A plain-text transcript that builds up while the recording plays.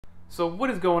So what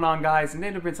is going on, guys?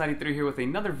 NandoPrince93 here with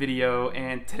another video,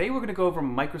 and today we're going to go over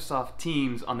Microsoft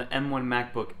Teams on the M1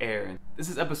 MacBook Air. This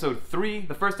is episode 3.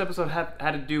 The first episode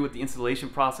had to do with the installation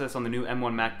process on the new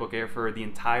M1 MacBook Air for the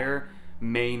entire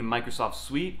main Microsoft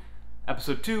suite.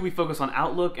 Episode 2, we focus on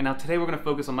Outlook, and now today we're going to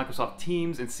focus on Microsoft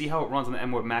Teams and see how it runs on the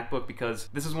M1 MacBook, because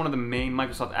this is one of the main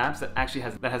Microsoft apps that actually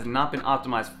has not been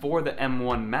optimized for the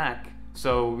M1 Mac.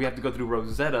 So we have to go through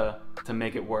Rosetta to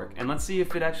make it work. And let's see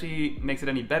if it actually makes it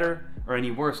any better or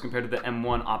any worse compared to the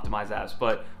M1 optimized apps.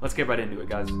 But let's get right into it,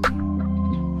 guys.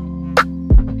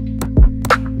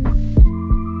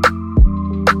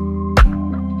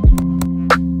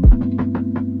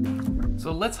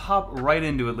 So let's hop right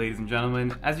into it, ladies and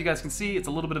gentlemen. As you guys can see, it's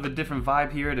a little bit of a different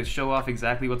vibe here to show off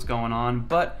exactly what's going on,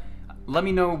 but let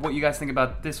me know what you guys think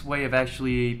about this way of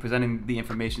actually presenting the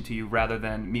information to you rather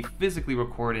than me physically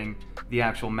recording the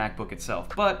actual MacBook itself.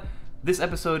 But this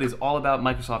episode is all about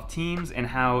Microsoft Teams and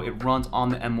how it runs on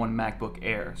the M1 MacBook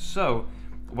Air. So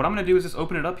what I'm going to do is just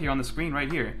open it up here on the screen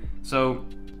right here. So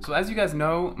as you guys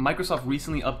know, Microsoft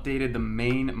recently updated the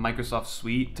main Microsoft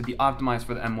suite to be optimized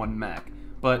for the M1 Mac.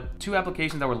 But two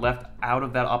applications that were left out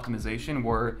of that optimization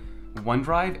were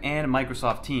OneDrive and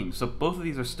Microsoft Teams. So both of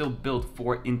these are still built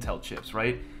for Intel chips,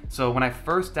 right? So when I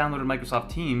first downloaded Microsoft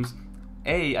Teams,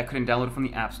 I couldn't download it from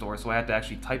the App Store, so I had to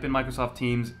actually type in Microsoft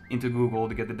Teams into Google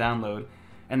to get the download.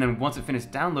 And then once it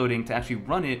finished downloading, to actually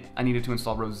run it, I needed to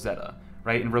install Rosetta,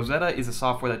 right? And Rosetta is a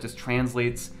software that just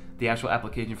translates the actual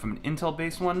application from an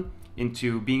Intel-based one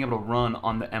into being able to run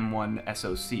on the M1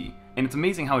 SoC. And it's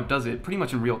amazing how it does it pretty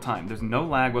much in real time. There's no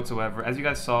lag whatsoever. As you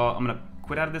guys saw, I'm gonna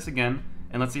quit out of this again,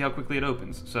 and let's see how quickly it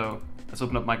opens. So let's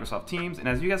open up Microsoft Teams, and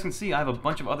as you guys can see, I have a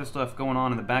bunch of other stuff going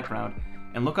on in the background,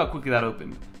 and look how quickly that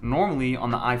opened. Normally,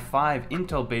 on the i5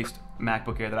 Intel-based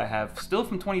MacBook Air that I have, still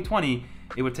from 2020,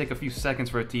 it would take a few seconds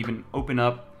for it to even open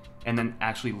up and then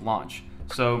actually launch.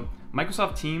 So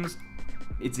Microsoft Teams,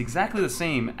 it's exactly the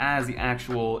same as the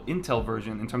actual Intel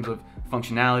version in terms of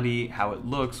functionality, how it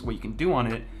looks, what you can do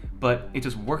on it, but it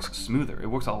just works smoother. It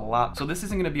works a lot. So this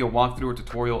isn't gonna be a walkthrough or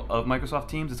tutorial of Microsoft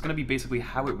Teams. It's gonna be basically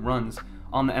how it runs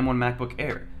on the M1 MacBook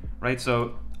Air, right?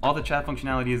 So all the chat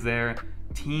functionality is there,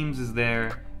 Teams is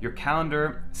there, your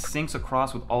calendar syncs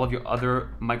across with all of your other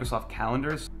Microsoft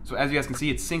calendars. So as you guys can see,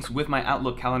 it syncs with my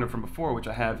Outlook calendar from before, which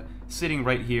I have sitting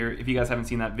right here. If you guys haven't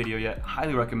seen that video yet,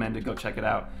 highly recommend it, go check it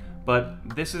out.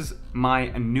 But this is my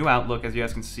new Outlook, as you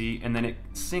guys can see, and then it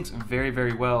syncs very,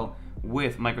 very well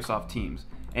with Microsoft Teams.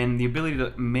 And the ability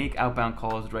to make outbound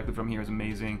calls directly from here is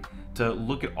amazing. To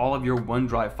look at all of your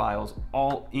OneDrive files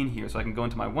all in here. So I can go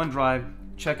into my OneDrive,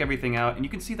 check everything out, and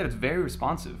you can see that it's very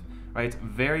responsive, right? It's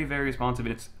very, very responsive,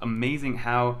 and it's amazing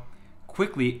how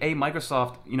quickly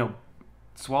Microsoft,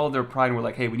 swallowed their pride and were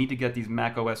like, hey, we need to get these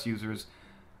Mac OS users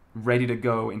ready to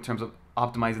go in terms of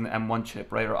optimizing the M1 chip,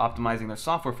 right? Or optimizing their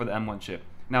software for the M1 chip.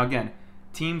 Now again,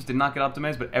 Teams did not get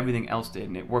optimized, but everything else did,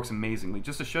 and it works amazingly.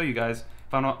 Just to show you guys,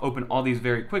 if I want to open all these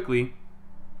very quickly,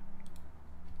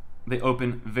 they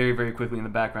open very, very quickly in the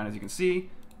background, as you can see,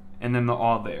 and then they're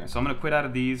all there. So I'm going to quit out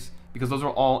of these because those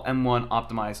are all M1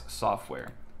 optimized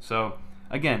software. So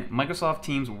again, Microsoft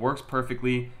Teams works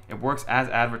perfectly, it works as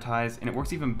advertised, and it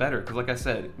works even better because, like I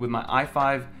said, with my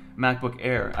i5 MacBook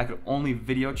Air, I could only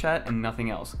video chat and nothing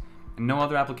else. And no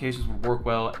other applications would work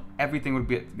well, everything would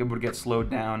get slowed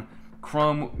down.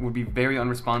 Chrome would be very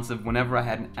unresponsive whenever I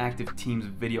had an active Teams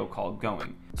video call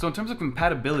going. So in terms of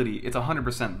compatibility, it's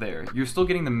 100% there. You're still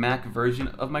getting the Mac version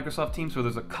of Microsoft Teams, so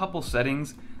there's a couple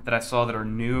settings that I saw that are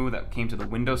new that came to the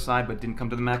Windows side but didn't come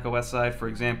to the Mac OS side. For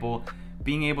example,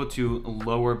 being able to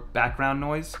lower background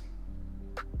noise.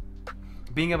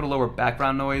 Being able to lower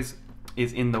background noise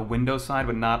is in the Windows side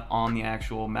but not on the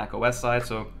actual Mac OS side.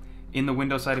 So in the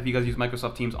Windows side, if you guys use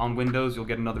Microsoft Teams on Windows, you'll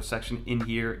get another section in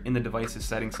here in the devices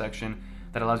settings section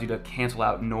that allows you to cancel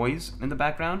out noise in the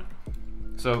background.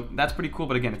 So that's pretty cool,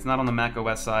 but again, it's not on the Mac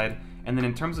OS side. And then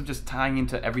in terms of just tying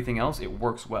into everything else, it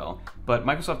works well. But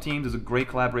Microsoft Teams is a great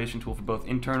collaboration tool for both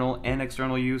internal and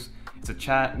external use. It's a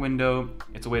chat window,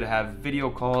 it's a way to have video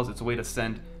calls, it's a way to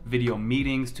send video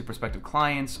meetings to prospective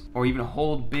clients, or even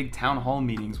hold big town hall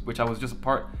meetings, which I was just a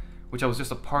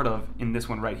part of in this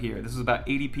one right here. This is about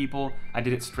 80 people. I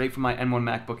did it straight from my M1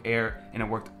 MacBook Air, and it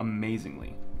worked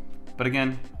amazingly. But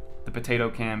again, the potato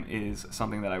cam is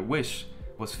something that I wish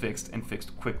was fixed and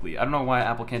fixed quickly. I don't know why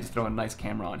Apple can't just throw a nice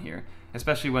camera on here,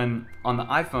 especially when on the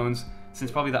iPhones,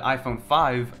 since probably the iPhone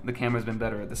 5, the camera's been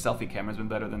better, the selfie camera's been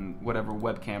better than whatever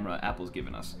web camera Apple's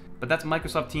given us. But that's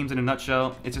Microsoft Teams in a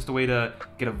nutshell. It's just a way to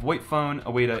get a VoIP phone,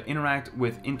 a way to interact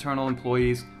with internal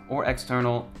employees or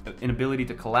external, an ability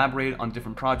to collaborate on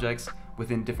different projects,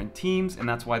 within different teams, and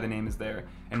that's why the name is there.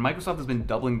 And Microsoft has been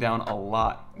doubling down a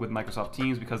lot with Microsoft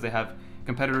Teams because they have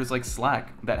competitors like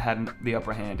Slack that had the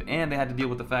upper hand, and they had to deal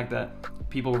with the fact that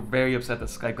people were very upset that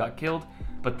Skype got killed.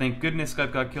 But thank goodness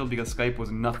Skype got killed, because Skype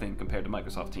was nothing compared to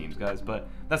Microsoft Teams, guys. But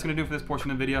that's going to do for this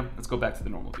portion of the video. Let's go back to the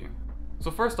normal view. So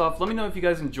first off, let me know if you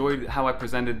guys enjoyed how I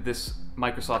presented this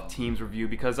Microsoft Teams review,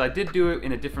 because I did do it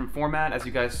in a different format, as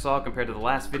you guys saw, compared to the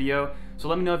last video. So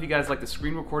let me know if you guys like the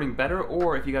screen recording better,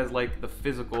 or if you guys like the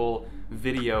physical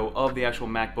video of the actual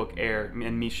MacBook Air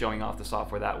and me showing off the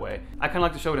software that way. I kind of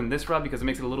like to show it in this route because it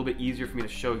makes it a little bit easier for me to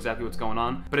show exactly what's going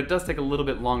on, but it does take a little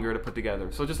bit longer to put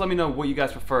together. So just let me know what you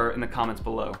guys prefer in the comments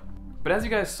below. But as you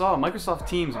guys saw, Microsoft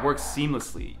Teams works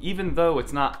seamlessly, even though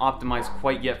it's not optimized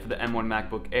quite yet for the M1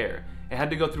 MacBook Air. It had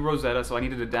to go through Rosetta, so I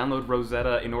needed to download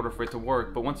Rosetta in order for it to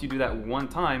work, but once you do that one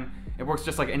time, it works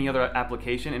just like any other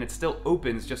application, and it still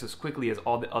opens just as quickly as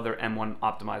all the other M1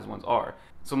 optimized ones are.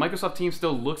 So Microsoft Teams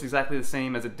still looks exactly the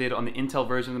same as it did on the Intel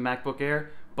version of the MacBook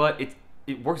Air, but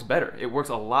it works better. It works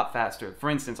a lot faster. For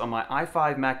instance, on my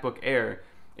i5 MacBook Air,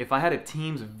 if I had a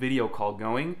Teams video call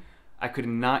going, I could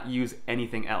not use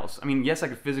anything else. I mean, yes, I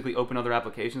could physically open other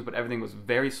applications, but everything was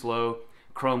very slow.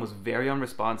 Chrome was very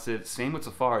unresponsive, same with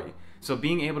Safari. So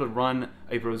being able to run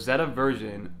a Rosetta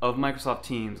version of Microsoft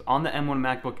Teams on the M1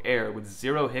 MacBook Air with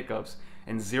 0 hiccups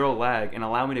and 0 lag, and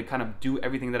allow me to kind of do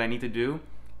everything that I need to do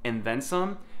and then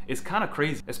some, is kind of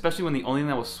crazy, especially when the only thing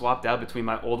that was swapped out between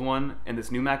my old one and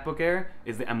this new MacBook Air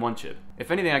is the M1 chip.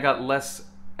 If anything, I got less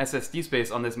SSD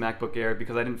space on this MacBook Air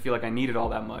because I didn't feel like I needed all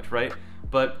that much, right?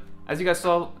 But as you guys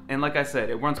saw, and like I said,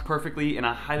 it runs perfectly, and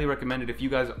I highly recommend it if you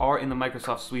guys are in the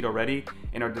Microsoft suite already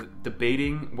and are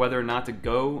debating whether or not to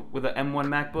go with an M1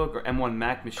 MacBook or M1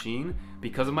 Mac machine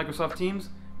because of Microsoft Teams.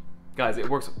 Guys, it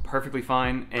works perfectly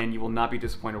fine, and you will not be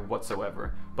disappointed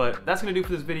whatsoever. But that's going to do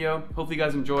for this video. Hopefully you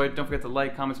guys enjoyed. Don't forget to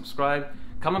like, comment, subscribe.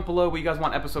 Comment below what you guys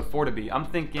want episode 4 to be. I'm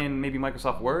thinking maybe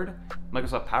Microsoft Word,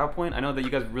 Microsoft PowerPoint. I know that you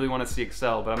guys really want to see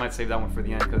Excel, but I might save that one for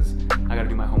the end because I got to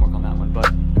do my homework on that one.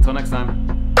 But until next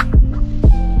time.